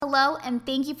hello, and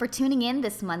thank you for tuning in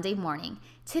this Monday morning.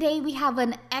 Today we have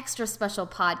an extra special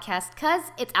podcast because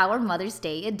it's our Mother's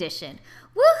Day edition.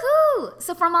 Woohoo!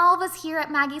 So from all of us here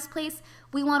at Maggie's Place,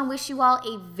 we want to wish you all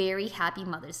a very happy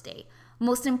Mother's Day.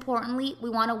 Most importantly, we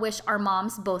want to wish our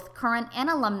moms, both current and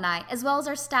alumni, as well as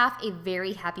our staff, a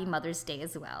very happy Mother's Day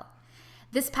as well.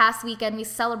 This past weekend, we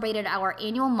celebrated our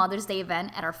annual Mother's Day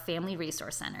event at our Family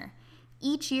Resource Center.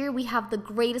 Each year, we have the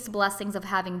greatest blessings of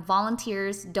having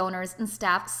volunteers, donors, and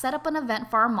staff set up an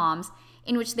event for our moms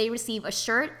in which they receive a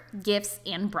shirt, gifts,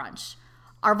 and brunch.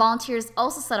 Our volunteers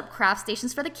also set up craft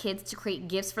stations for the kids to create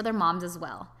gifts for their moms as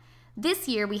well. This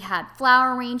year, we had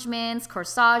flower arrangements,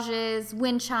 corsages,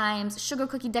 wind chimes, sugar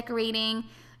cookie decorating,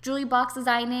 jewelry box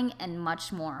designing, and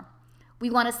much more. We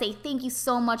want to say thank you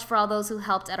so much for all those who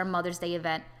helped at our Mother's Day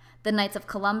event, the Knights of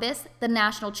Columbus, the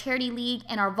National Charity League,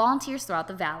 and our volunteers throughout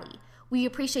the Valley. We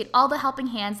appreciate all the helping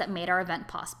hands that made our event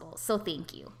possible, so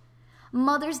thank you.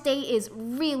 Mother's Day is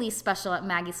really special at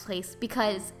Maggie's Place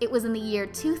because it was in the year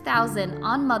 2000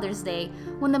 on Mother's Day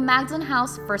when the Magdalen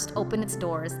House first opened its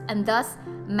doors, and thus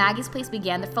Maggie's Place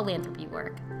began their philanthropy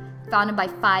work. Founded by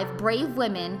 5 brave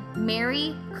women,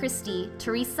 Mary, Christy,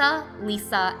 Teresa,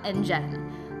 Lisa, and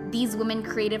Jen. These women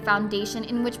created a foundation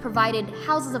in which provided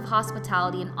houses of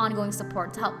hospitality and ongoing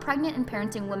support to help pregnant and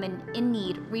parenting women in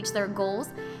need reach their goals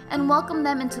and welcome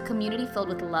them into a community filled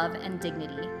with love and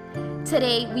dignity.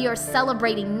 Today, we are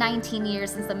celebrating 19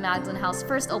 years since the Magdalen House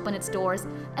first opened its doors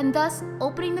and thus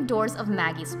opening the doors of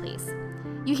Maggie's Place.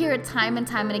 You hear it time and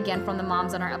time and again from the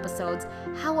moms on our episodes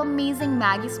how amazing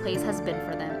Maggie's Place has been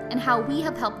for them and how we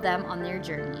have helped them on their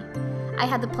journey. I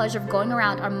had the pleasure of going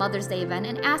around our Mother's Day event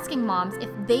and asking moms if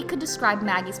they could describe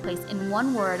Maggie's Place in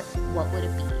one word, what would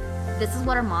it be? This is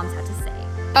what our moms had to say.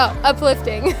 Oh,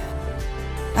 uplifting.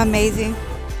 Amazing.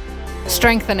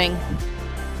 Strengthening.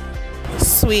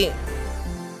 Sweet.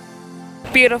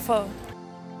 Beautiful.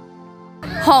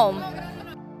 Home.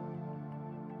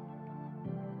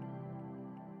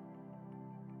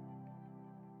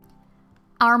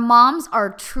 Our moms are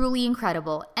truly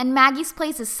incredible, and Maggie's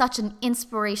Place is such an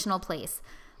inspirational place.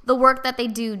 The work that they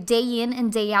do day in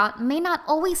and day out may not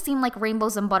always seem like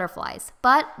rainbows and butterflies,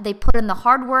 but they put in the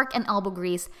hard work and elbow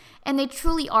grease, and they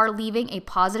truly are leaving a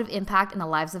positive impact in the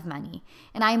lives of many,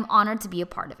 and I am honored to be a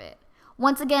part of it.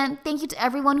 Once again, thank you to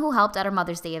everyone who helped at our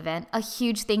Mother's Day event. A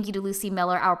huge thank you to Lucy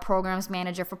Miller, our programs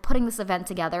manager, for putting this event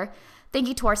together. Thank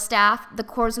you to our staff, the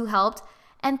Corps who helped,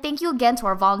 and thank you again to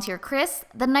our volunteer Chris,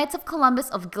 the Knights of Columbus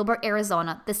of Gilbert,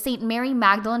 Arizona, the St. Mary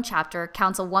Magdalene Chapter,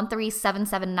 Council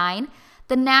 13779,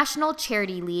 the National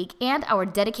Charity League, and our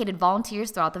dedicated volunteers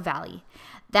throughout the Valley.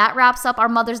 That wraps up our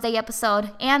Mother's Day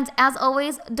episode, and as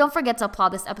always, don't forget to applaud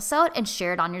this episode and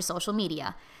share it on your social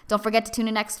media. Don't forget to tune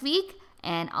in next week,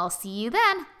 and I'll see you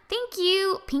then. Thank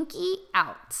you. Pinky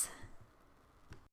out.